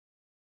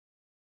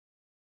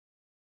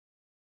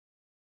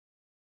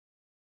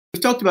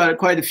we've talked about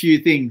quite a few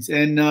things,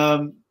 and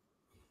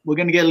we're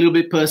going to get a little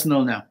bit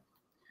personal now.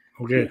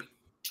 Okay.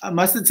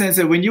 Mustard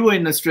Sensei, when you were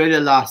in Australia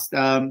last,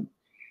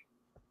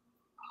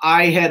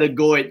 I had a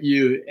go at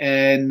you,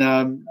 and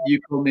you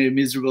called me a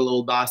miserable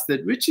old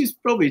bastard, which is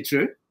probably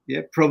true.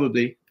 Yeah,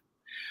 probably.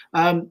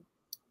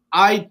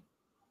 I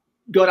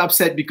got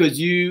upset because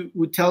you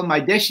would tell my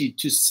deshi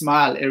to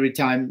smile every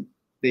time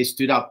they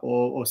stood up,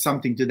 or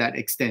something to that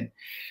extent.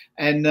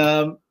 And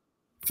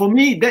for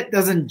me, that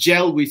doesn't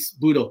gel with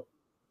Budo.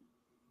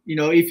 You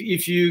know,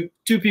 if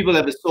two people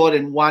have a sword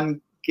and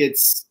one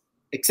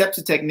accepts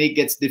a technique,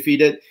 gets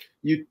defeated,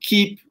 you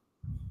keep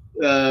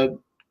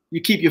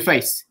your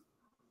face.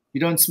 You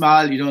don't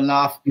smile, you don't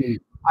laugh.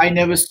 I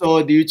never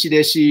saw the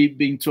Uchideshi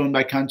being thrown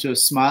by Kancho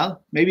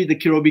smile. Maybe the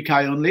Kirobi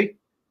Kai only.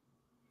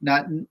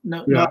 Not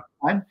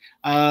time.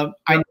 I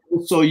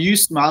never saw you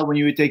smile when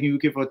you were taking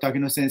uke for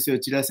Takino Sensei or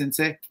Chida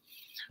Sensei.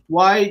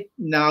 Why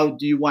now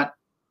do you want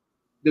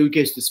the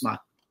ukes to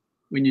smile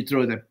when you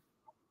throw them?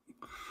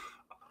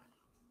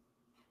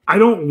 I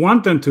don't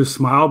want them to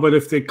smile, but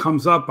if it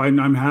comes up,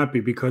 I'm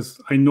happy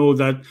because I know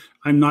that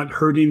I'm not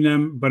hurting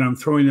them, but I'm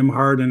throwing them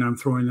hard and I'm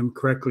throwing them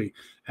correctly.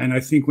 And I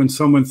think when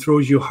someone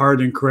throws you hard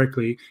and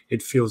correctly,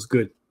 it feels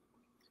good.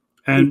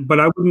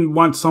 But I wouldn't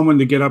want someone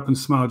to get up and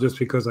smile just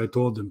because I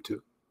told them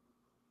to.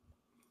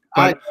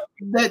 But,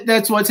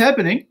 that's what's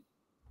happening,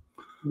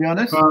 to be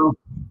honest.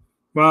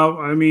 Well,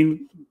 I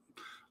mean,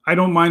 I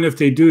don't mind if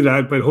they do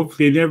that, but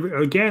hopefully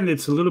again,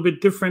 it's a little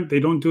bit different.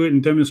 They don't do it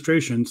in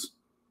demonstrations.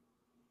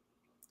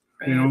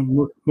 You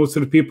know, most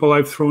of the people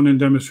I've thrown in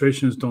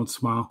demonstrations don't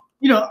smile.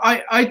 You know,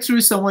 I threw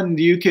someone in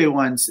the UK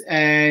once,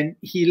 and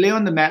he lay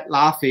on the mat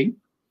laughing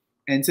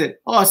and said,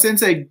 "Oh,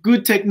 Sensei,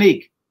 good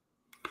technique."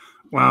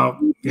 Wow.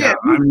 Yeah.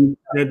 I mean,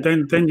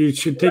 then you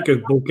should take a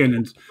boken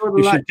and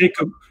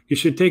you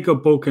should take a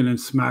boken and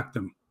smack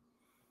them.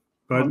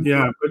 But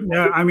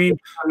I mean,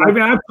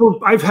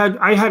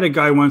 I had a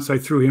guy once I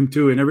threw him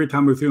too, and every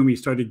time I threw him, he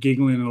started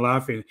giggling and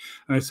laughing.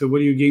 And I said, "What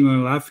are you giggling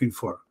and laughing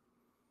for?"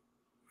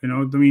 You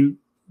know, I mean,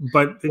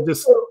 but it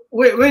just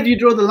where do you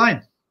draw the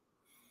line?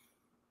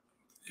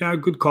 Yeah,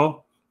 good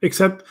call.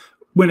 Except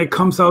when it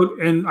comes out,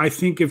 and I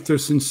think if they're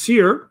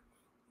sincere,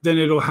 then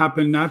it'll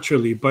happen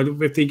naturally. But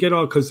if they get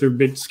all because they're a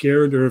bit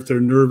scared or if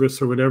they're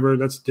nervous or whatever,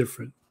 that's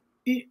different.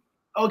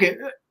 Okay,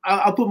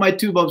 I'll put my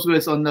 2 bobs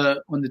worth on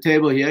the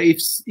table here.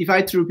 If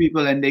I threw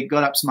people and they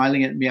got up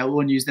smiling at me, I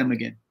won't use them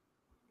again.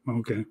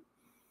 Okay.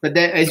 But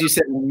that, as you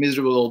said, I'm a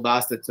miserable old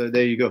bastard. So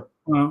there you go.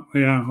 Well,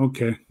 yeah,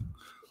 okay.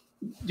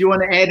 Do you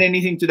want to add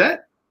anything to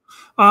that?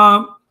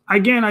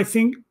 Again, I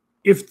think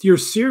if you're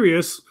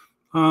serious,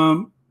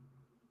 in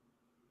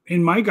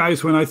my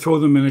guys, when I throw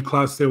them in a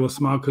class, they will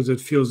smile because it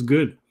feels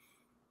good.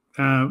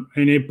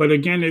 But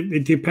again,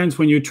 it depends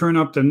when you turn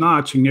up the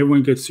notch and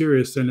everyone gets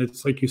serious. And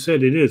it's like you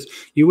said, it is.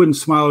 You wouldn't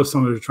smile if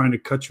someone was trying to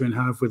cut you in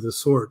half with a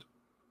sword,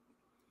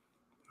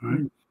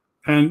 right?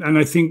 And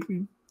I think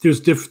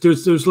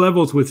there's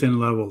levels within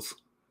levels.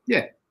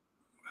 Yeah,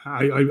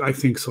 I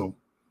think so.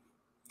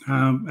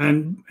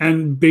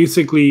 And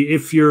basically,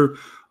 if you're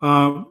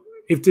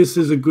if this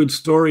is a good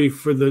story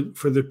for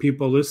the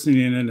people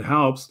listening and it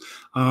helps.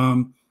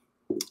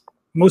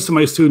 Most of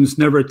my students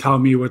never tell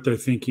me what they're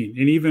thinking.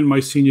 And even my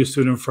senior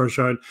student,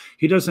 Farshad,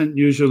 he doesn't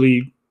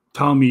usually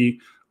tell me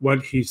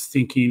what he's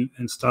thinking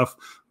and stuff.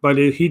 But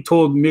he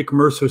told Mick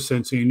Mercer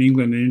Sensei in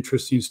England an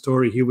interesting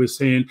story. He was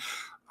saying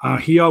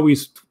he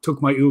always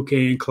took my uke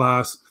in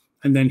class,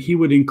 and then he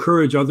would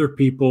encourage other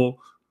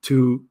people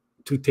to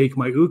take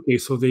my uke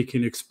so they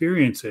can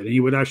experience it. And he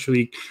would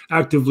actually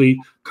actively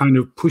kind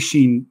of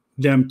pushing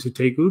them to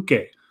take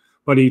uke.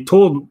 But he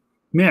told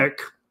Mick,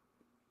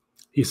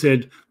 he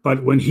said,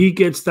 but when he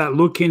gets that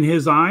look in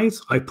his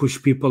eyes, I push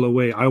people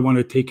away. I want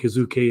to take his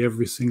uke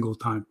every single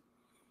time.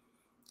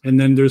 And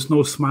then there's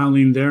no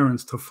smiling there and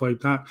stuff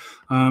like that.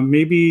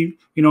 Maybe,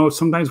 you know,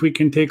 sometimes we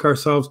can take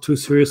ourselves too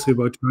seriously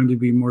about trying to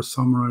be more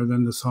samurai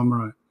than the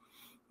samurai.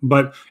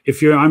 But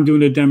if I'm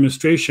doing a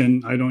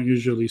demonstration, I don't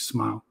usually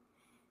smile.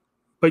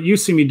 But you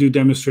see me do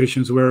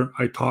demonstrations where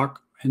I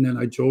talk and then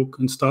I joke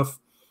and stuff.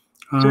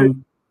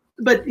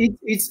 But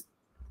it's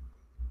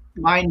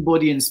mind,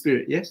 body, and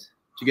spirit, yes?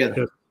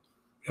 Together.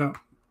 Yeah.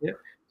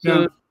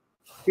 So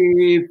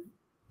if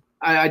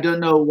I don't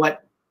know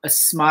what a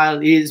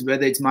smile is,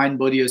 whether it's mind,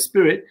 body, or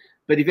spirit,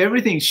 but if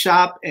everything's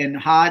sharp and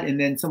hard and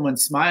then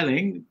someone's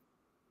smiling.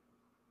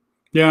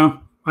 Yeah.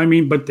 I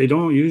mean, but they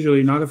don't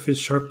usually, not if it's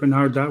sharp and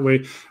hard that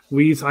way.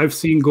 I've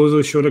seen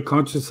Gozo Shoda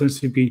Consciousness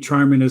be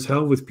charming as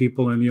hell with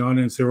people in the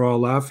audience. They're all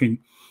laughing.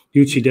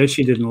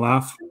 Uchideshi didn't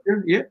laugh.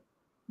 Yeah,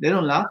 they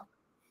don't laugh.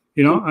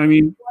 You know, I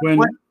mean, when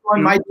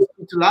one might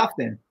need to laugh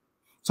then.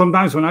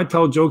 Sometimes when I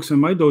tell jokes in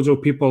my dojo,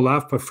 people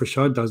laugh, but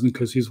Farshad doesn't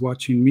because he's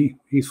watching me.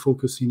 He's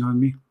focusing on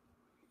me.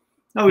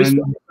 No, we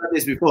spoke about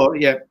this before.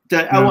 Yeah.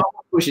 I want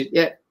to push it.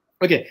 Yeah.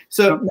 Okay.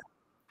 So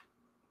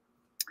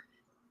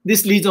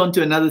this leads on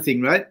to another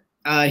thing, right?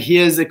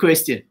 Here's a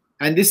question.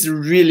 And this is a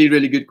really,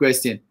 really good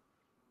question.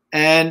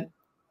 And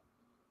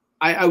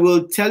I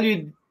will tell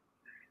you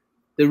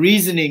the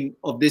reasoning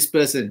of this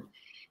person.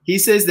 He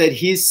says that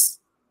his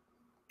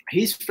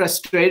he's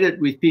frustrated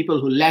with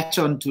people who latch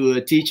on to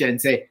a teacher and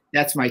say,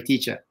 that's my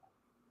teacher.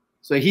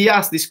 So he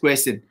asked this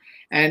question,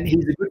 and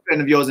he's a good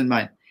friend of yours and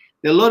mine.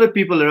 There are a lot of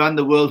people around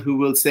the world who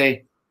will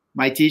say,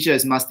 my teacher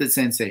is Mustard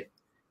Sensei.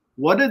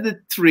 What are the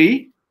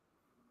 3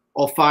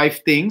 or 5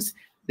 things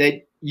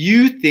that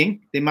you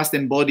think they must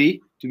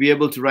embody to be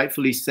able to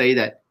rightfully say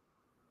that?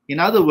 In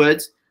other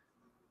words,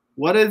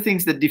 what are the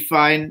things that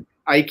define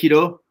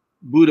Aikido,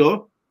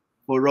 Budo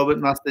for Robert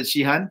Mustard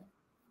Shihan,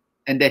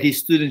 and that his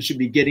students should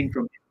be getting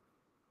from him?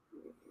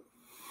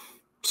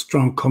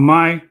 Strong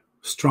Komai,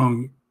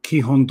 strong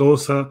Kihon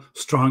Dosa,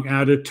 strong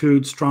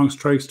attitude, strong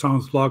strikes, strong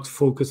blocks,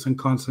 focus and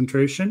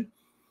concentration.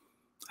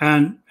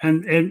 And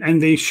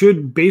they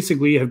should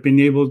basically have been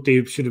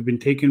they should have been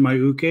taking my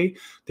uke.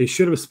 They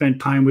should have spent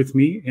time with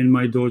me in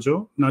my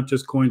dojo, not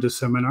just going to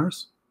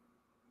seminars.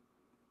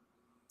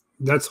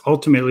 That's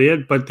ultimately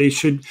it. But they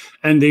should,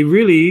 and they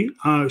really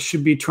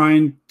should be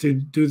trying to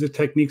do the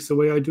techniques the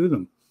way I do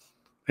them.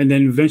 And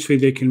then eventually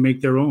they can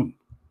make their own.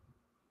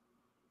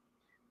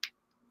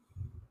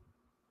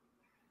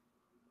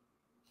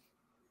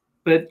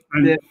 But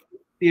I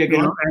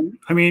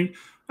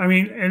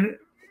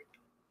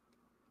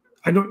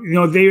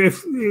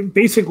don't,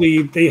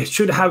 basically they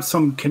should have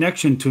some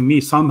connection to me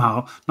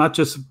somehow, not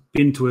just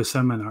been to a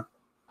seminar.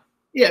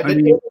 Yeah, but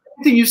everything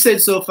you've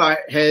said so far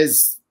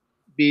has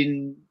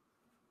been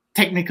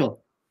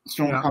technical.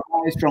 Strong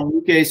Kamai, strong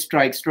uke,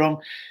 strike,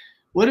 strong.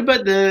 What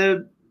about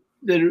the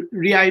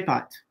Riai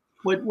part?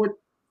 What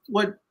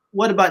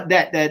about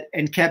that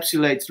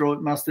encapsulates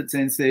Robert Mustard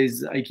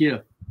Sensei's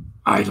Aikido?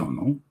 I don't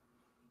know.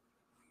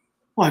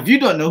 Well, if you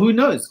don't know, who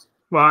knows?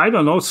 Well, I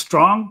don't know.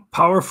 Strong,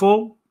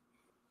 powerful,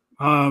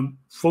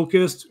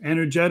 focused,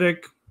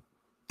 energetic,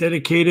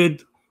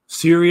 dedicated,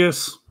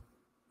 serious,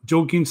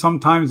 joking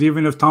sometimes,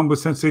 even if Thambu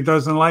Sensei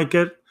doesn't like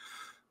it.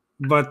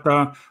 But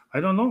I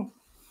don't know.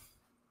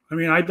 I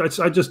mean, I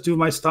just do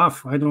my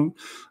stuff.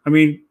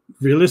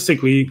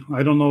 Realistically,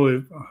 I don't know.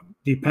 It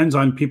depends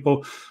on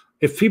people.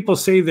 If people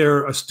say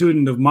they're a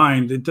student of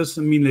mine, it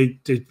doesn't mean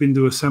they've been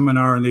to a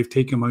seminar and they've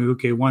taken my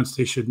uke once.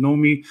 They should know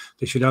me.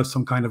 They should have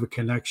some kind of a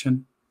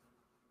connection.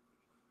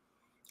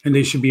 And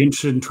they should be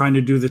interested in trying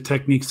to do the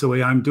techniques the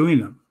way I'm doing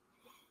them.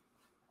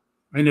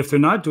 And if they're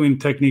not doing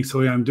techniques the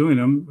way I'm doing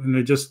them, and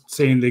they're just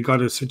saying they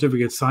got a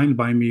certificate signed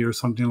by me or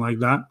something like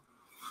that,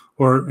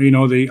 or,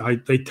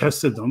 they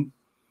tested them,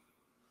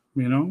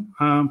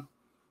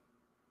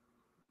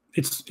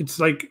 it's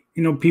like,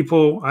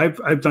 people,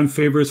 I've done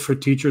favors for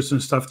teachers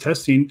and stuff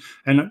testing,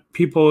 and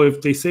people,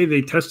 if they say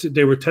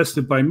they were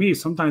tested by me,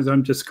 sometimes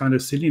I'm just kind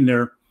of sitting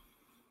there,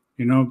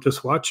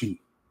 just watching,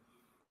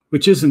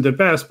 which isn't the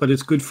best, but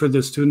it's good for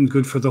the student,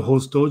 good for the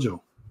host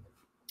dojo.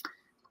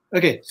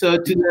 Okay, so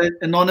to the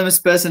anonymous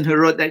person who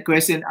wrote that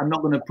question, I'm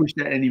not going to push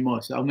that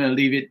anymore. So I'm going to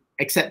leave it,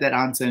 accept that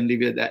answer and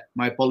leave it at that.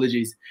 My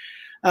apologies.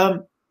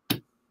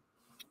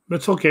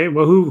 That's okay.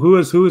 Well, who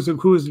asked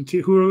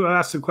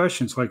the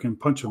question so I can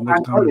punch him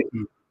next time?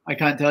 I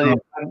can't tell you.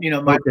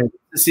 My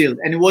sealed,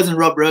 and it wasn't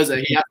Rob Rosa.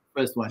 He asked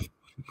the first one.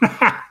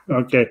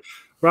 Okay.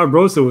 Rob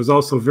Rosa was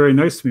also very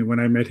nice to me when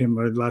I met him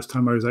last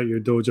time I was at your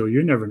dojo.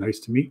 You're never nice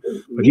to me,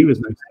 but he was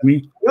nice to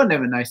me. You're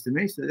never nice to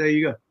me, so there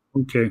you go.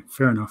 Okay,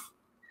 fair enough.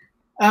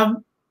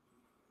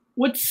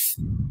 What's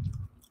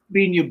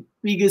been your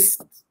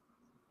biggest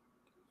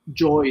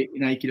joy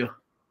in Aikido?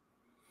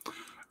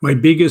 My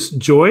biggest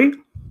joy?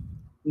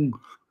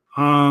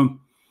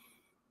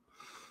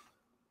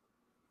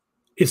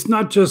 It's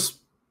not just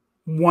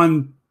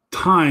one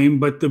time,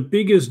 but the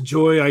biggest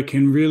joy I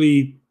can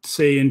really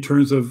say in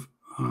terms of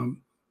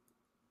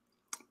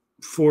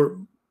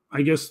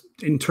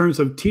in terms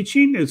of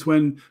teaching is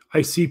when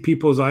I see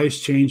people's eyes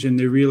change and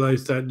they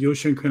realize that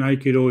Yoshinkan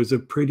Aikido is a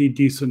pretty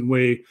decent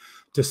way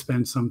to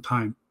spend some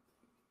time.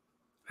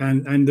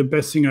 And the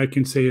best thing I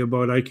can say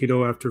about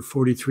Aikido after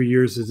 43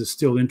 years is it's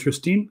still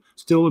interesting,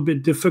 still a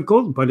bit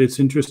difficult, but it's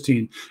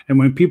interesting. And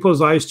when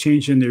people's eyes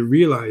change and they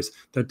realize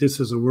that this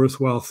is a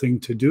worthwhile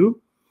thing to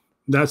do,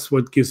 that's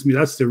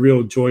the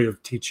real joy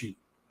of teaching.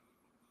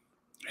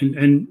 And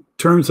in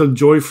terms of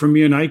joy for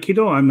me in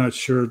Aikido, I'm not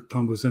sure,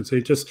 Thambu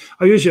Sensei.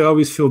 I usually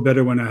always feel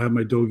better when I have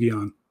my dogi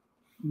on,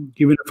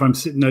 even if I'm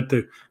sitting at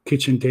the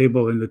kitchen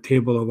table in the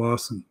table of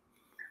awesome.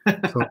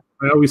 So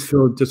I always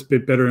feel just a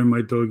bit better in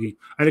my dogi.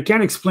 And I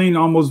can't explain I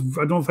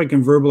don't know if I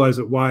can verbalize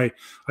it why.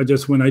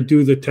 When I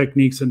do the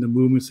techniques and the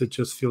movements, it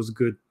just feels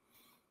good.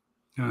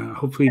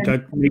 Hopefully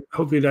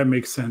that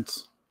makes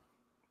sense.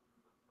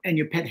 And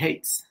your pet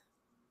hates.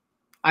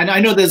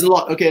 I know there's a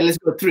lot. Okay, let's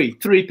go 3.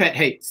 3 pet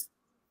hates.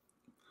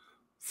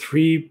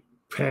 3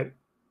 pet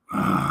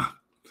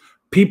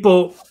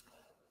people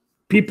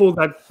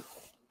that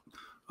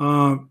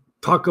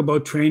talk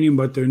about training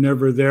but they're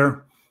never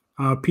there.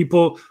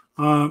 People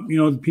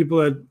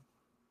that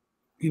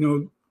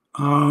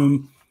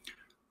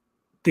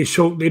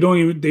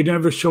they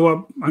never show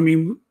up. I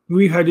mean,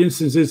 we had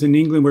instances in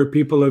England where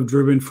people have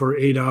driven for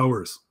 8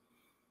 hours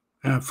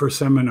for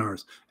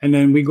seminars, and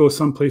then we go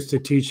someplace to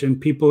teach, and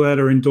people that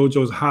are in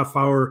dojos half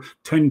hour,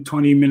 10,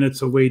 20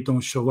 minutes away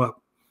don't show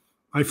up.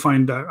 I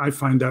find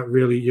that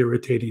really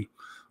irritating.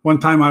 One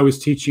time I was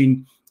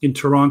teaching in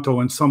Toronto,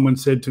 and someone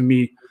said to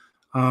me,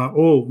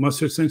 "Oh,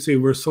 Master Sensei,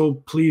 we're so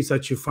pleased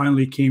that you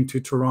finally came to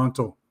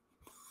Toronto."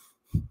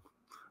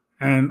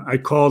 And I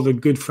called a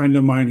good friend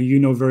of mine who you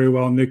know very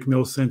well, Nick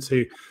Mills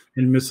Sensei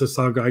in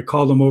Mississauga. I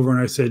called him over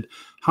and I said,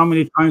 "How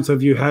many times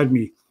have you had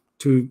me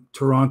to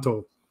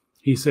Toronto?"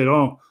 He said,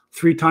 "Oh,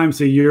 3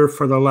 times a year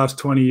for the last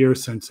 20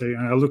 years, Sensei."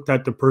 And I looked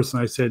at the person,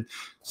 I said,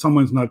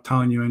 "Someone's not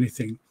telling you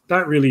anything."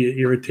 That really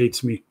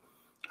irritates me.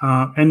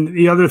 And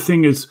the other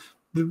thing is,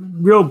 the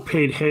real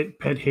pet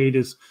hate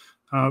is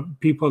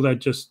people that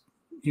just,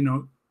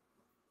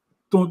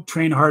 don't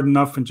train hard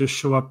enough and just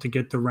show up to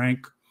get the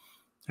rank.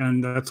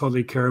 And that's all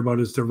they care about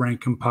is the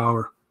rank and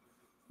power.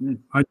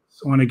 I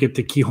just want to get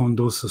the Kihon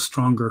Dosa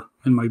stronger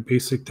and my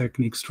basic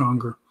technique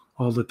stronger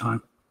all the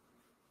time.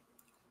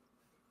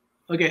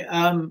 Okay.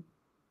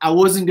 I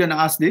wasn't going to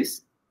ask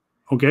this.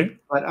 Okay.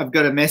 But I've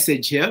got a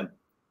message here.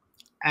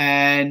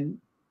 And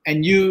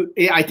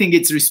I think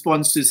it's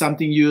response to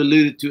something you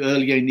alluded to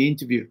earlier in the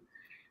interview.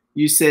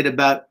 You said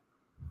about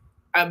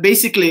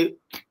basically,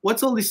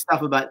 what's all this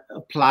stuff about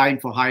applying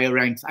for higher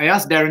ranks? I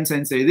asked Darren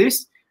Sensei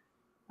this.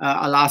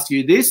 I'll ask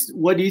you this.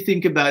 What do you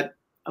think about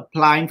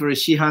applying for a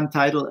Shihan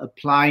title,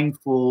 applying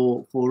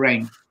for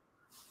rank?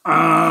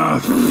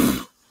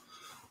 And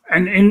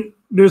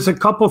there's a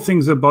couple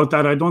things about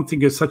that. I don't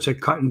think it's such a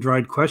cut and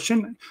dried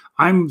question.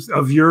 I'm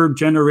of your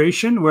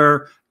generation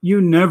where you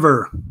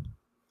never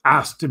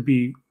asked to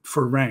be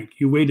for rank.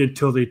 You waited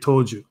till they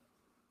told you,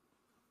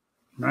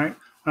 right?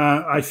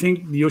 I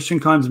think the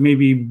Yoshinkan's may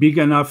be big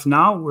enough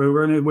now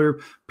where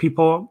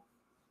people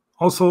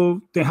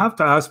also, they have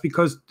to ask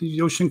because the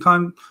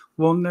Yoshinkan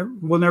will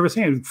never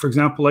say it. For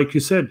example, like you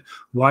said,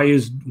 why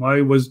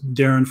was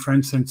Darren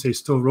Friend Sensei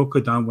still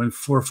Rokudan when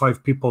 4 or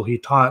 5 people he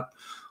taught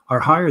are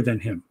higher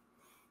than him?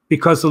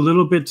 Because a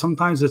little bit,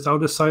 sometimes it's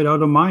out of sight,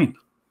 out of mind.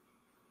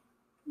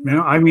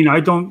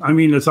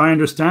 As I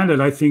understand it,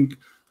 I think,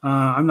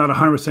 I'm not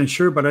 100%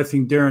 sure, but I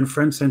think Darren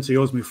Friend Sensei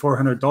owes me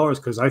 $400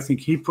 because I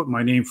think he put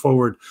my name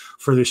forward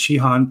for the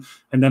Shihan,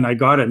 and then I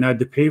got it and I had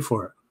to pay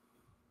for it.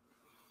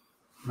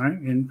 Right?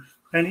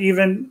 And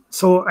even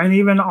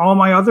all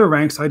my other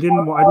ranks, I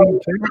didn't care.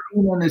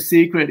 On a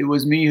secret, it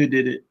was me who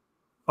did it.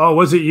 Oh,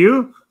 was it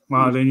you?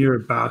 Wow, then you're a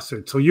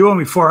bastard. So you owe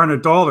me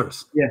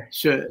 $400. Yeah,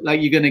 sure.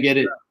 Like you're gonna get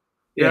it.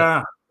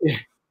 Yeah.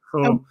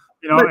 So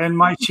and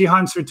my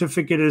Shihan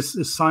certificate is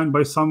signed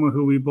by someone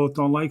who we both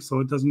don't like, so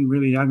it doesn't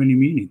really have any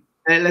meaning.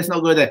 Let's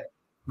not go there.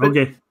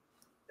 Okay.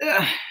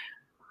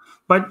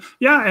 But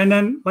yeah, and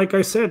then like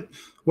I said,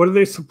 what are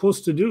they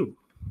supposed to do?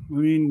 I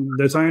mean,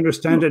 as I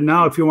understand it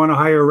now, if you want a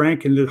higher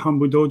rank and the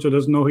Thambu dojo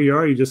doesn't know who you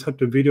are, you just have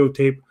to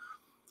videotape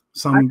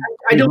some.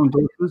 I don't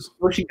do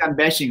Yoshinkan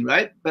bashing,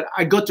 right? But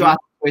I got to ask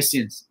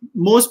questions.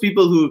 Most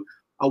people who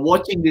are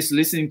watching this,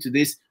 listening to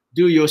this,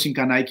 do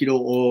Yoshinkan Aikido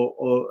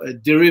or a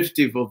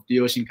derivative of the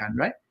Yoshinkan,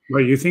 right?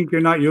 Well, you think you're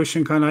not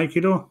Yoshinkan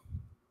Aikido?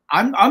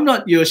 I'm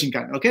not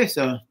Yoshinkan. Okay,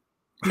 so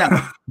no.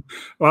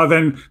 Well,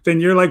 then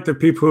you're like the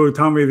people who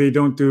tell me they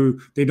don't do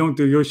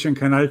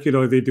Yoshinkan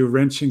Aikido, they do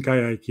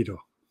Renshinkai Aikido.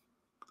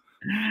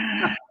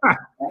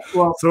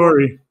 Well,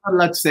 sorry.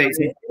 Let's say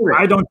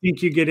I don't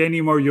think you get any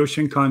more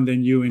Yoshinkan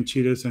than you and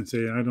Chida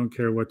Sensei. I don't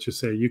care what you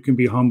say. You can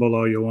be humble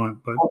all you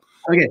want, but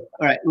okay,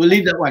 all right, we'll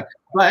leave that one.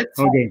 But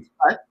okay.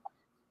 But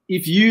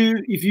if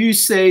you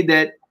say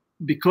that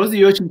because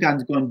the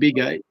Yoshinkan's gone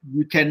bigger,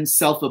 you can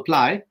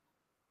self-apply,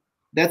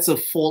 that's a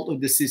fault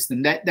of the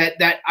system.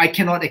 That I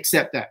cannot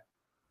accept that.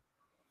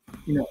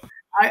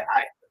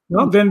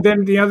 Well, then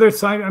the other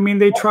side. I mean,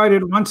 they tried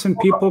it once and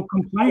people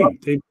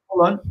complained.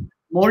 Hold on.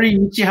 Mori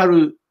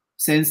Michiharu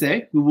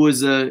Sensei, who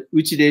was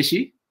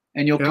Uchideshi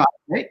and your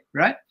classmate,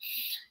 right?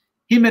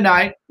 Him and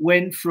I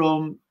went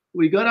from,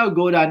 we got our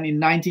Godan in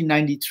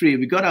 1993.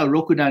 We got our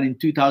Rokudan in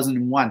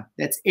 2001.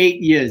 That's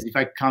 8 years, if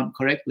I count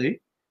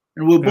correctly.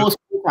 And we're both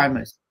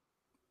full-timers.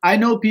 I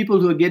know people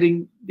who are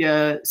getting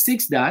their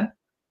 6th dan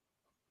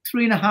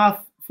 3.5,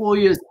 4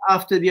 years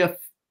after their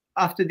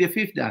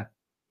 5th dan.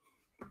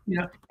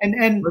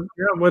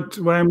 What's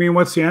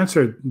the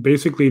answer?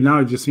 Basically, now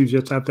it just seems you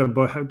just have to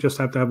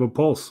have a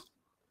pulse.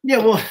 Yeah,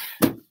 well,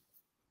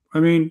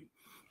 I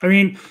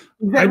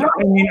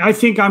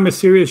think I'm a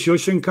serious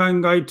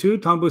Yoshinkan guy too,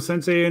 Thambu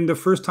Sensei. And the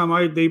first time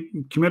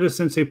Kimeda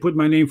Sensei put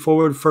my name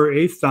forward for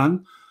 8th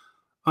dan,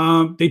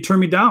 they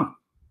turned me down,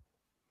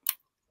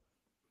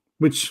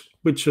 which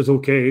is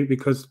okay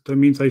because that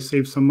means I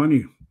saved some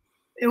money.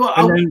 Well,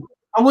 I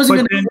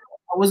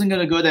wasn't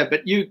gonna go there,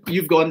 but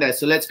you've gone there,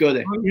 so let's go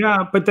there.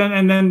 Yeah, but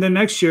then the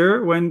next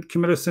year when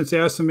Kimeda Sensei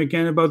asked him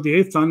again about the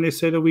 8th dan, they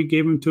said that we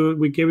gave it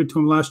to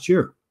him last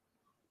year.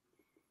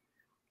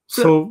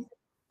 So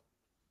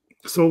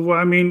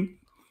I mean,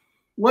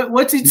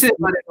 what's it say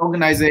about an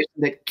organization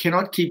that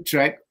cannot keep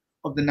track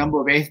of the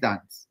number of 8th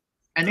dans?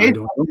 And 8th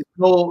dan is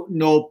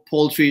no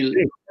paltry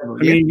level. I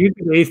mean, you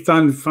get 8th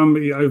dan from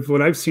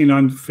what I've seen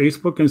on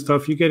Facebook and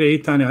stuff. You get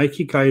 8th dan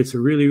Aikikai, it's a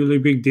really, really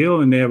big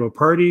deal, and they have a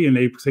party and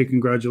they say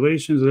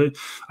congratulations. I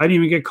didn't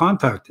even get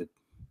contacted.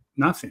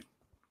 Nothing.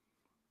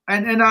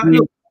 And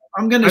look,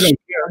 I'm going to share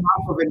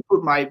and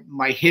put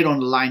my head on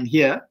the line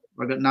here.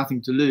 I've got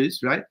nothing to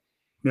lose, right?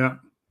 Yeah.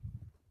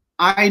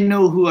 I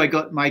know who I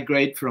got my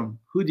grade from.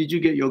 Who did you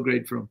get your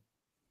grade from?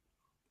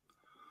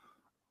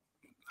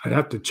 I'd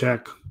have to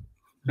check.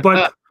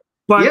 But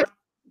yeah,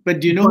 but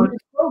do you know who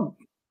it's from?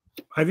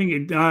 I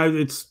think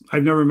it's.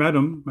 I've never met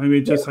him. I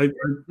mean, just Did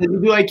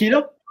you do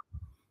Aikido?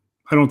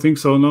 I don't think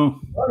so. No.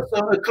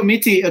 So a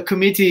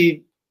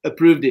committee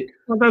approved it.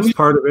 Well, that's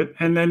part of it,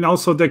 and then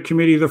also the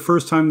committee the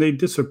first time they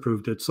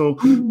disapproved it. So,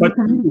 but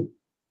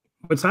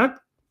what's that?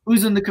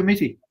 Who's on the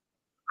committee?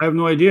 I have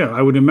no idea.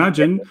 I would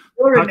imagine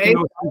you're one of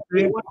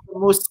the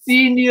most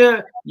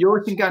senior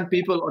Yoshinkan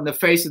people on the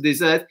face of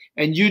this earth,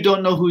 and you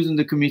don't know who's in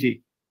the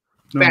committee.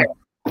 No.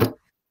 What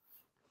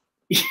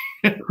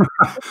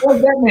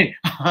does that mean?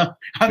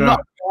 I'm not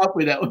up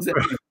with that. What's that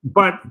mean?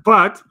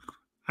 But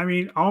I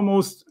mean,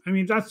 almost. I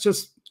mean, that's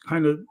just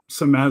kind of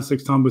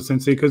semantics, Thambu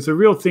Sensei. Because the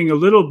real thing, a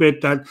little bit,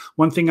 that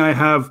one thing I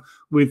have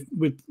with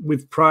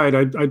pride,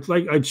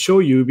 I'd show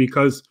you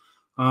because.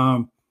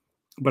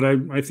 But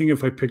I think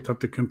if I picked up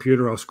the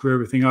computer, I'll screw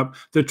everything up.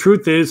 The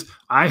truth is,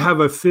 I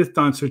have a 5th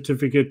Dan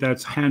certificate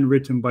that's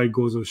handwritten by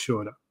Gozo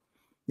Shora.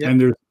 Yep.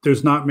 And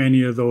there's not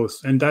many of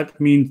those. And that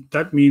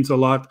means a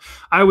lot.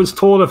 I was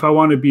told, if I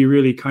want to be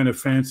really kind of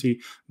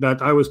fancy,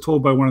 that I was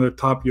told by one of the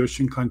top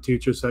Yoshinkan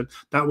teachers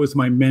that was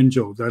my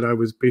menjo, that I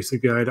was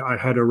basically, I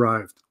had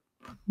arrived.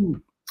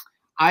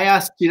 I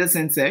asked Kira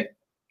Sensei,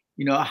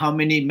 how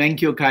many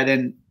Menkyo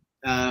Kaiden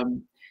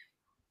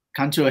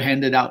Kancho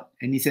handed out.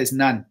 And he says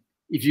none.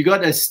 If you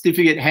got a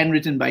certificate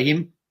handwritten by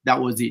him,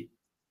 that was it.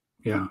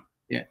 Yeah.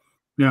 Yeah.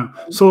 Yeah.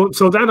 So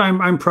that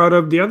I'm proud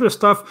of. The other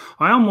stuff,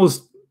 I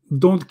almost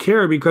don't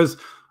care because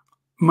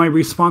my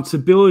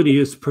responsibility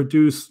is to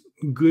produce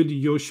good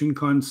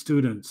Yoshinkan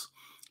students.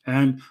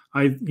 And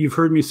you've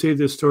heard me say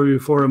this story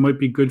before. It might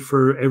be good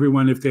for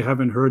everyone if they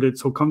haven't heard it.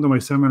 So come to my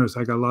seminars.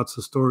 I got lots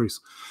of stories.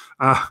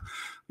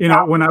 When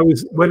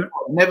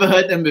never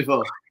heard them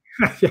before.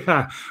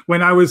 Yeah.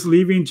 When I was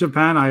leaving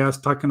Japan, I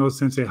asked Takano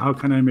Sensei, how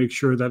can I make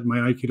sure that my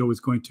Aikido is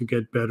going to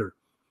get better?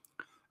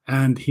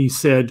 And he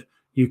said,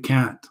 you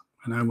can't.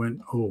 And I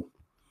went, oh.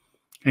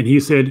 And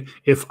he said,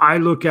 if I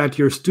look at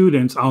your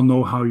students, I'll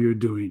know how you're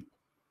doing.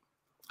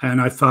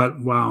 And I thought,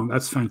 wow,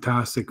 that's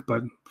fantastic,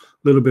 but a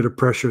little bit of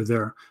pressure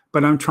there.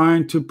 But I'm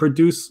trying to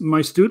produce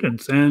my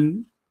students.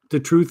 And the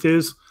truth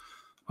is,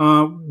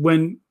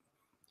 when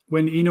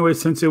Inoue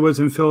Sensei was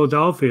in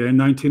Philadelphia in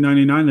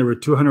 1999, there were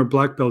 200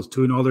 black belts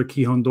doing all their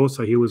Kihon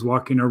Dosa. He was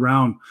walking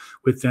around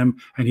with them,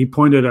 and he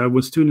pointed at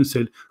one student and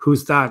said,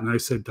 who's that? And I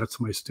said, that's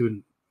my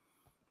student.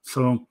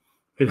 So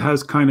it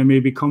has kind of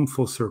maybe come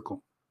full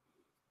circle.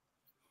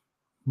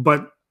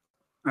 But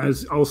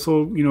as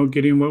also,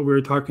 getting what we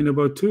were talking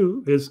about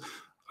too, is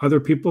other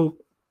people,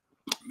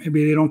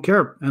 maybe they don't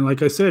care. And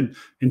like I said,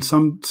 in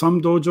some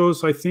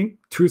dojos, I think,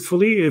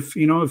 truthfully, if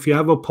you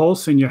have a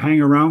pulse and you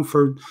hang around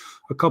for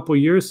a couple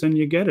of years, then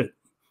you get it.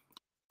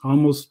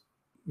 Almost,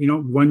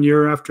 1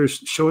 year after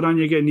Shodan,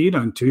 you get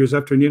Nidan. 2 years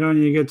after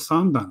Nidan, you get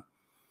Sandan.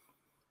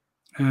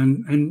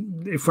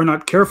 And if we're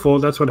not careful,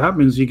 that's what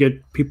happens. You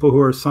get people who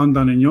are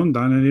Sandan and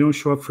Yondan, and they don't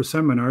show up for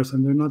seminars,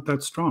 and they're not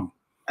that strong.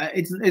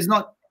 It's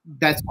not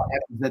that's what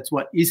happens. That's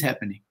what is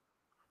happening.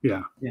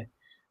 Yeah. Yeah.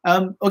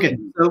 Okay,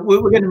 so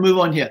we're going to move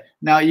on here.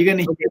 Now you're going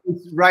to hear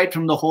this right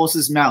from the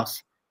horse's mouth.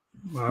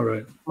 All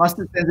right.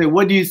 Master Sensei,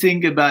 what do you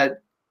think about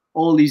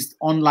all these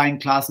online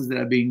classes that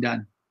are being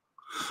done?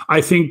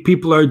 I think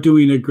people are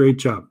doing a great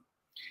job.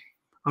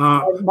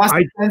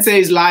 Master Sensei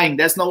is lying.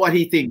 That's not what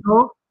he thinks.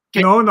 No.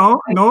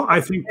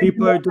 I think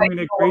people are doing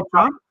a great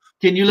job.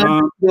 Can you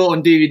learn Aikido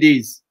on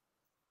DVDs?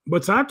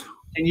 What's that?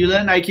 Can you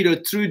learn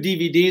Aikido through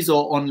DVDs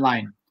or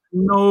online?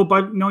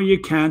 No, you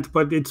can't.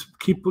 But it's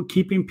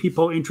keeping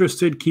people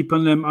interested,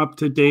 keeping them up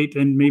to date,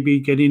 and maybe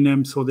getting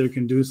them so they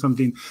can do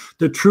something.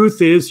 The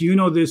truth is,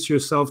 this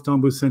yourself,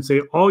 Thambu Sensei.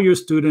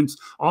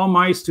 All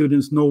my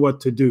students know what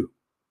to do.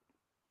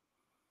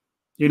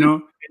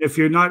 If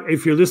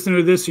you're listening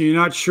to this and you're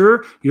not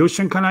sure,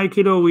 Yoshinkan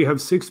Aikido, we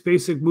have 6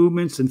 basic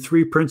movements and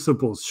 3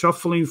 principles: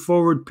 shuffling,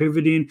 forward,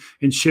 pivoting,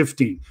 and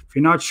shifting. If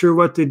you're not sure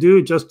what to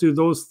do, just do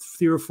those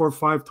 3 or 4 or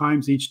 5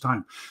 times each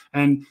time.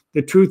 And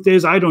the truth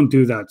is, I don't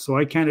do that, so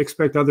I can't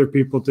expect other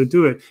people to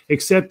do it,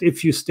 except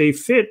if you stay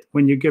fit,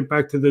 when you get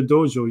back to the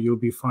dojo, you'll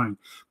be fine.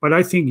 But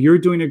I think you're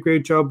doing a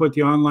great job with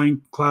the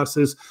online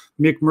classes.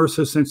 Mick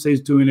Mercer Sensei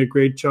is doing a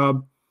great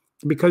job,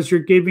 because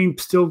you're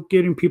still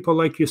getting people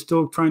like you,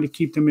 still trying to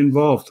keep them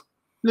involved.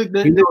 Look,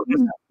 the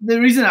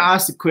reason I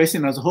asked the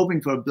question, I was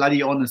hoping for a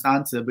bloody honest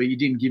answer, but you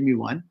didn't give me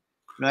one,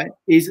 right?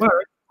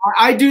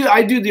 I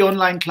do the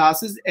online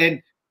classes, and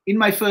in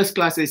my first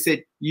class, I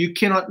said, you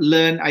cannot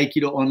learn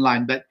Aikido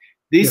online, but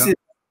this is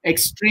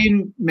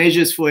extreme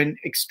measures for an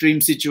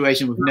extreme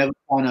situation we've never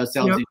found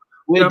ourselves in.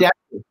 We're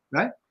adaptive,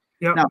 right?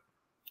 Yeah. Now,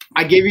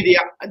 I gave you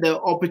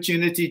the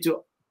opportunity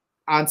to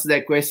answer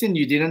that question.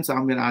 You didn't, so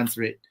I'm going to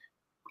answer it.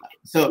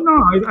 So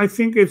no, I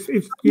think if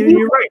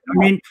you're right. I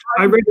mean,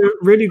 I read a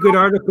really good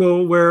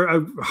article where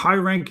a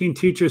high-ranking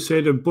teacher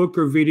said a book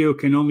or video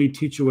can only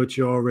teach you what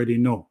you already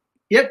know.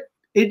 Yep.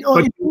 It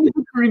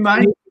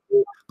remind.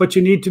 But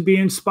you need to be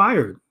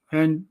inspired,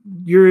 and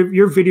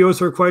your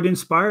videos are quite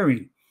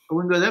inspiring. I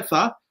wouldn't go that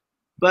far,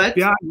 but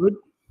yeah.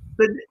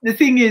 But the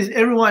thing is,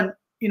 everyone,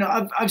 you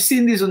know, I've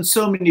seen this on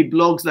so many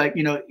blogs. Like,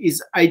 you know,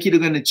 is Aikido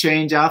going to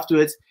change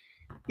afterwards?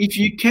 If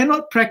you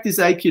cannot practice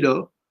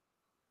Aikido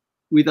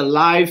with a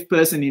live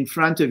person in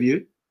front of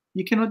you,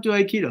 you cannot do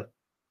Aikido.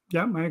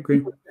 Yeah, I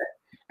agree.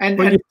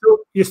 And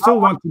you still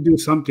want to do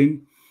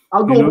something.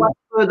 I'll go one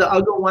further.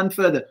 I'll go one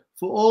further.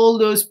 For all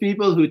those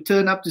people who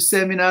turn up to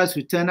seminars,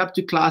 who turn up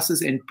to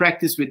classes and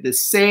practice with the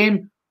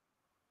same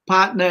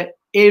partner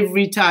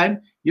every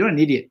time, you're an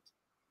idiot.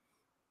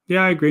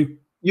 Yeah, I agree.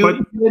 You're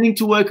learning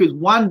to work with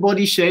one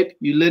body shape.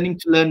 You're learning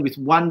to learn with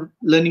one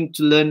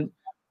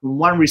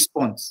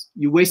response.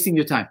 You're wasting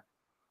your time.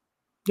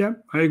 Yeah,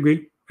 I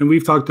agree. And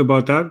we've talked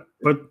about that.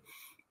 But,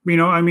 you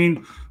know, I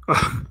mean,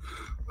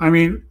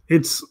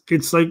 it's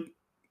like,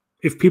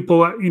 if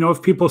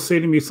people say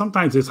to me,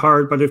 sometimes it's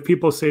hard, but if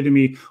people say to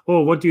me,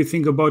 oh, what do you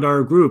think about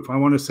our group? I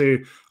want to say,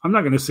 I'm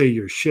not going to say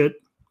you're shit.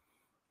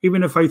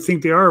 Even if I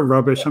think they are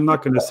rubbish, I'm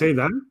not going to say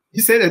that.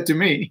 You say that to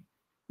me.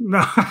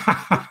 No,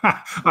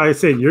 I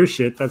said you're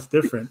shit. That's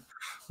different.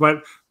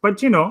 But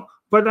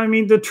I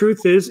mean, the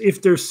truth is,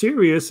 if they're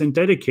serious and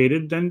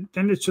dedicated, then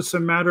it's just a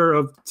matter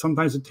of,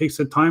 sometimes it takes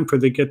a time for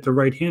they get the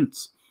right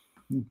hints.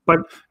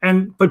 But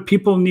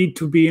people need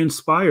to be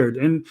inspired.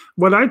 And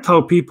what I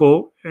tell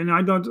people, and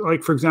I don't,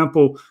 like, for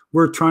example,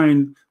 we're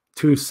trying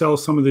to sell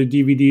some of the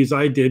DVDs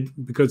I did,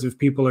 because if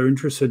people are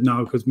interested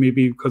now,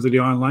 because of the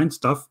online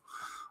stuff,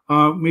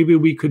 maybe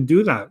we could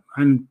do that.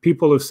 And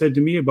people have said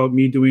to me about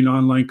me doing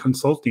online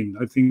consulting.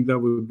 I think that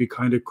would be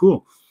kind of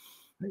cool.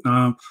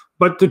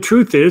 But the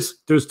truth is,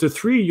 there's the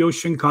 3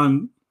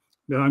 Yoshinkan.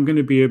 I'm going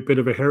to be a bit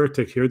of a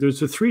heretic here.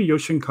 There's the 3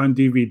 Yoshinkan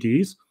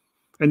DVDs.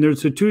 And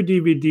there's the 2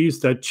 DVDs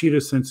that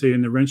Cheetah Sensei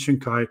and the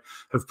Renshinkai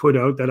have put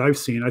out that I've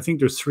seen. I think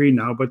there's 3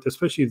 now, but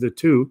especially the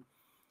 2.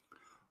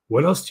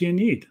 What else do you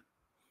need?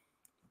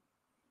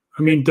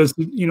 I mean,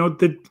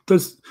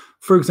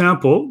 for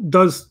example,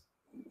 does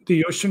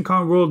the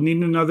Yoshinkan world need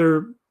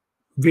another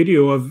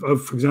video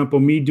of, for example,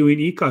 me doing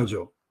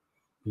Ikajo?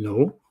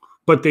 No.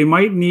 But they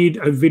might need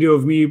a video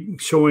of me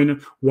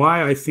showing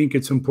why I think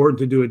it's important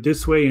to do it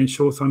this way, and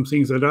show some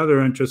things that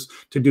other interests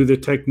to do the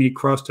technique,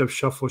 cross-step,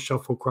 shuffle,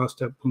 shuffle,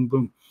 cross-step, boom,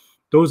 boom.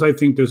 Those, I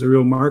think there's a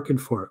real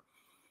market for.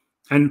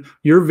 And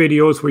your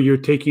videos where you're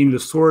taking the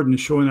sword and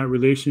showing that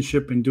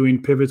relationship and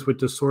doing pivots with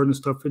the sword and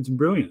stuff, it's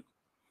brilliant.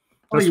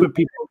 That's what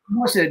people... You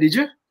watched that, did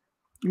you?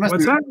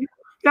 What's that?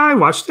 Yeah, I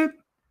watched it.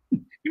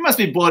 You must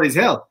be bored as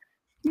hell.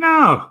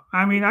 No,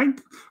 I mean,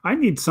 I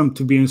need some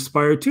to be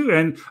inspired too,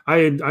 and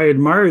I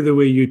admire the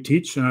way you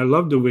teach, and I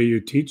love the way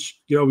you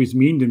teach. You're always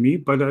mean to me,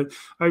 but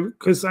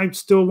because I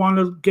still want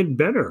to get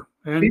better.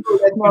 And people,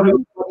 that's not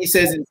what he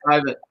says in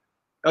private.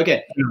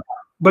 Okay, yeah.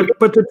 But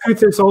the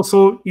truth is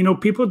also,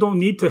 people don't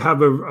need to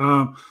have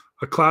a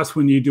class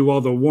when you do all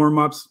the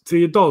warm-ups. To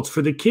the adults,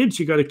 for the kids,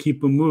 you got to keep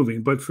them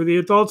moving. But for the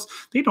adults,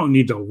 they don't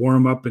need to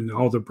warm up and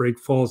all the break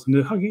falls.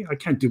 And I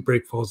can't do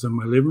break falls in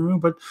my living room,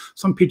 but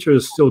some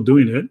teachers are still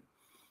doing it.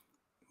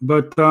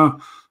 But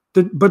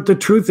the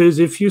truth is,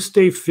 if you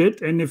stay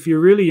fit and if you're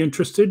really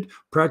interested,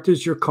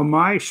 practice your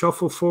kamae,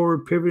 shuffle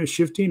forward, pivot,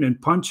 shifting,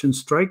 and punch and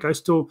strike.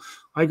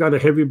 I got a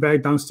heavy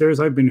bag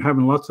downstairs. I've been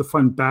having lots of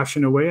fun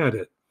bashing away at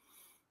it.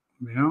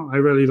 I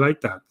really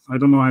like that. I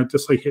don't know. I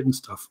just like hitting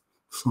stuff.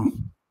 So.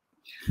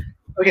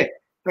 Okay.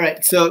 All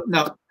right. So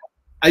now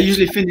I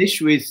usually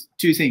finish with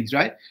 2 things,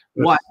 right?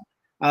 Yes.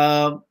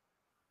 One,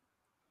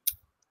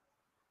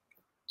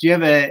 do you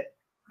have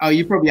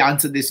you probably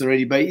answered this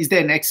already, but is there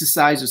an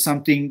exercise or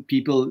something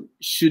people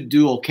should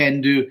do or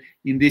can do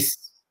in this,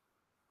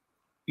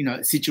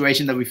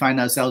 situation that we find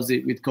ourselves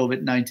in with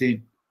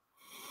COVID-19?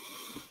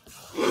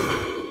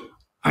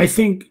 I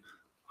think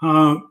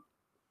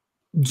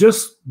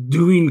just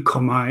doing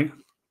kamae,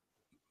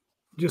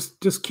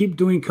 just keep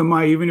doing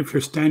kamae, even if you're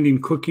standing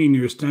cooking,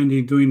 you're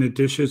standing doing the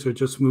dishes, or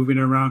just moving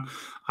around.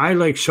 I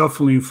like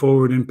shuffling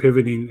forward and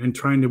pivoting and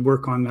trying to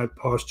work on that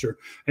posture.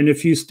 And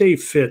if you stay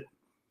fit,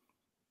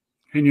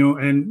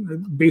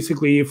 and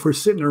basically, if we're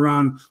sitting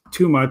around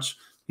too much,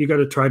 you got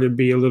to try to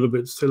be a little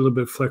bit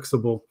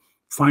flexible.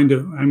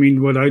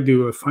 What I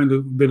do, I find a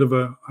bit of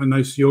a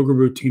nice yoga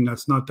routine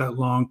that's not that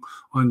long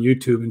on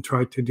YouTube and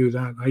try to do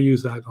that. I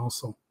use that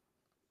also.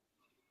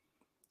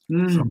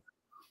 So,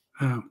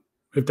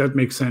 if that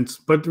makes sense.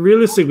 But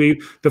realistically,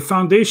 the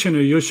foundation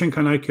of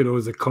Yoshinkan Aikido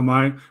is a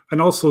kamae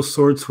and also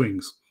sword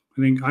swings.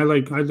 I think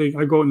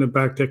I go in the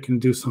back deck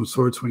and do some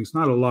sword swings.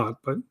 Not a lot,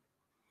 but.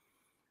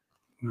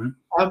 Right.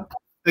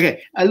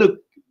 Okay. Look,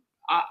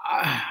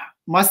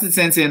 Master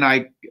Sensei and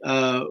I,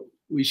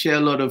 we share a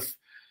lot of.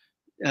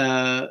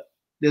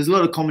 There's a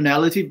lot of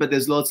commonality, but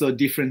there's lots of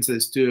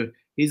differences too.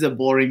 He's a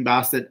boring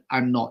bastard.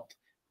 I'm not.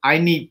 I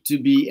need to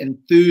be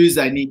enthused.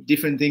 I need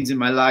different things in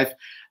my life.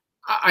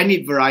 I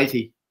need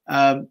variety.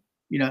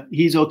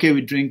 He's okay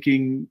with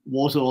drinking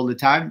water all the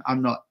time.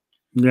 I'm not.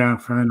 Yeah,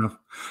 fair enough.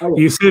 Okay.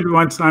 You said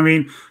once, I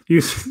mean, you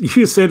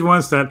said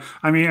once that,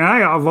 I mean,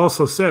 I've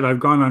also said,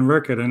 I've gone on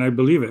record and I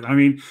believe it. I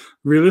mean,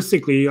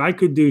 realistically, I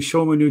could do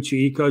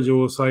Shomanuchi, Ika,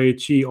 Josai,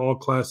 Chi, all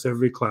class,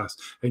 every class.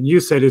 And you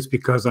said it's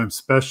because I'm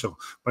special.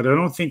 But I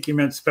don't think you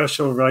meant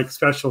special, like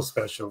special,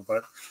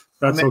 but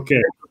that's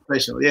okay.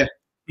 Special, yeah.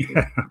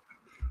 Yeah.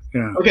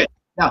 Yeah. Okay.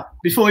 Now,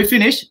 before we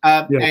finish,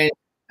 Yeah.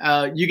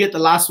 and you get the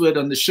last word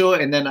on the show,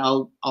 and then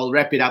I'll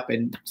wrap it up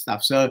and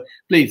stuff. So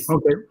please.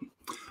 Okay.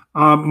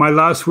 My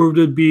last word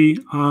would be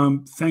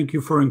thank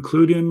you for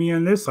including me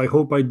in this. I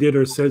hope I did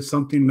or said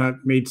something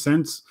that made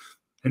sense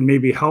and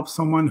maybe help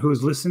someone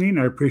who's listening.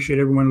 I appreciate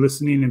everyone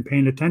listening and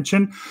paying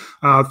attention.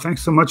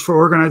 Thanks so much for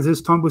organizing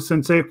this, Thambu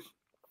Sensei.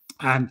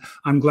 And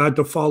I'm glad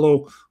to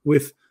follow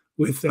with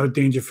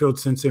Dangerfield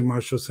Sensei,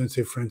 Marshall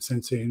Sensei, Friend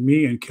Sensei, and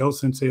me, and Kel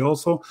Sensei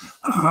also.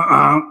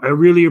 I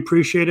really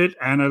appreciate it.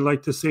 And I'd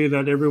like to say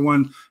that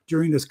everyone,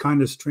 during this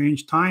kind of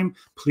strange time,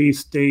 please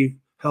stay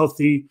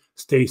healthy,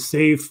 stay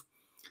safe.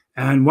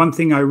 And one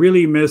thing I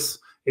really miss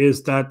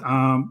is that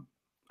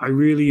I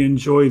really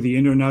enjoy the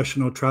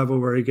international travel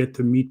where I get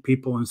to meet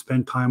people and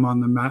spend time on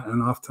the mat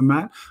and off the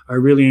mat. I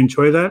really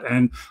enjoy that.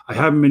 And I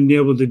haven't been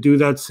able to do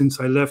that since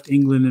I left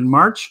England in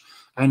March.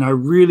 And I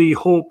really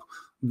hope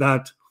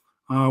that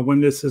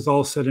when this is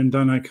all said and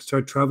done, I can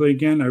start traveling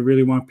again. I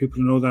really want people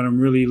to know that I'm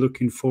really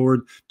looking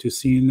forward to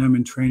seeing them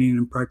and training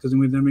and practicing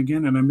with them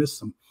again. And I miss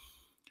them.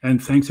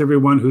 And thanks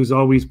everyone who's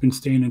always been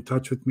staying in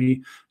touch with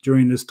me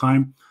during this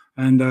time.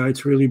 And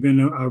it's really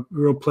been a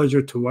real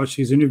pleasure to watch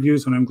these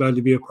interviews, and I'm glad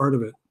to be a part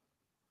of it.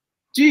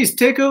 Geez,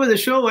 take over the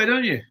show, why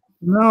don't you?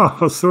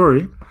 No,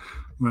 sorry.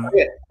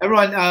 Okay.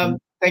 Everyone,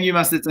 thank you,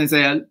 Master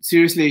Sensei. I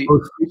seriously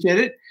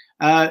appreciate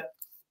it.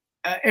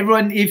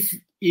 Everyone, if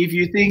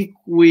you think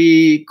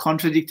we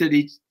contradicted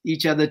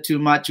each other too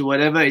much or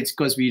whatever, it's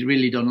because we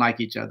really don't like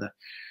each other.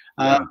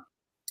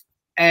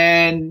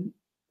 And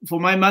for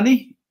my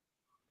money,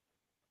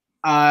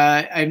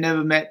 I've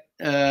never met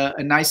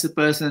a nicer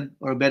person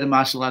or a better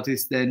martial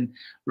artist than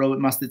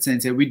Robert Mustard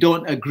Sensei. We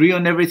don't agree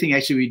on everything.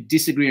 Actually, we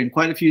disagree on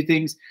quite a few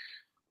things.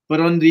 But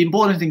on the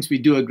important things, we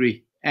do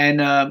agree.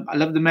 And I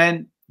love the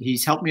man.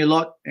 He's helped me a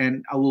lot,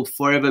 and I will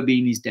forever be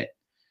in his debt.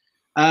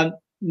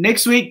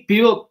 Next week,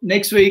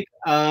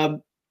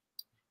 I'm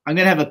going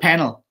to have a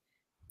panel.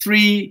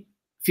 3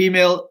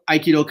 female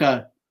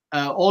Aikidoka.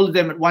 All of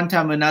them at one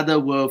time or another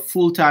were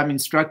full-time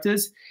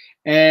instructors.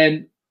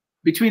 And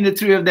between the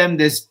 3 of them,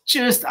 there's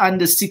just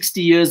under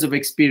 60 years of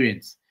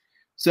experience.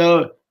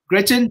 So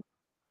Gretchen,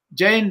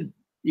 Jane,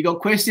 you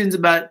got questions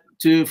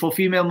for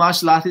female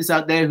martial artists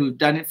out there who've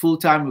done it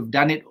full-time, who've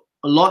done it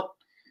a lot?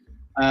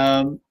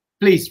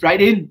 Please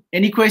write in.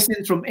 Any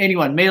questions from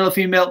anyone, male or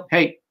female?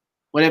 Hey,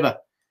 whatever.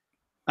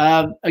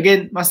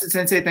 Again, Master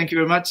Sensei, thank you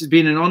very much. It's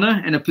been an honor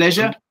and a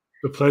pleasure.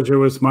 The pleasure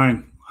was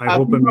mine. I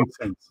hope it made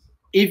sense.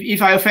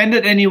 If I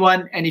offended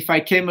anyone and if I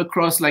came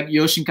across like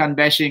Yoshinkan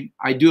bashing,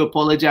 I do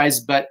apologize.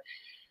 But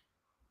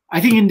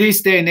I think in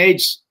this day and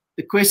age,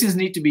 the questions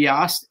need to be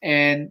asked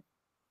and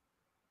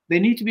they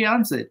need to be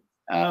answered.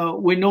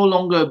 We're no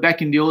longer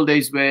back in the old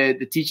days where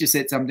the teacher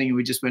said something and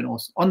we just went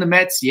on the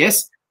mats.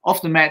 Yes,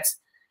 off the mats.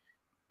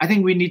 I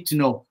think we need to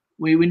know.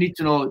 We need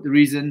to know the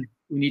reason.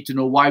 We need to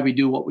know why we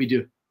do what we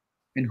do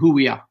and who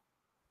we are.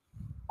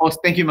 Oh,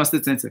 thank you,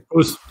 Master Sensei.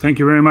 Thank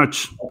you very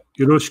much.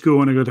 Yoroshiku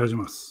onegai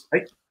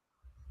itashimashou.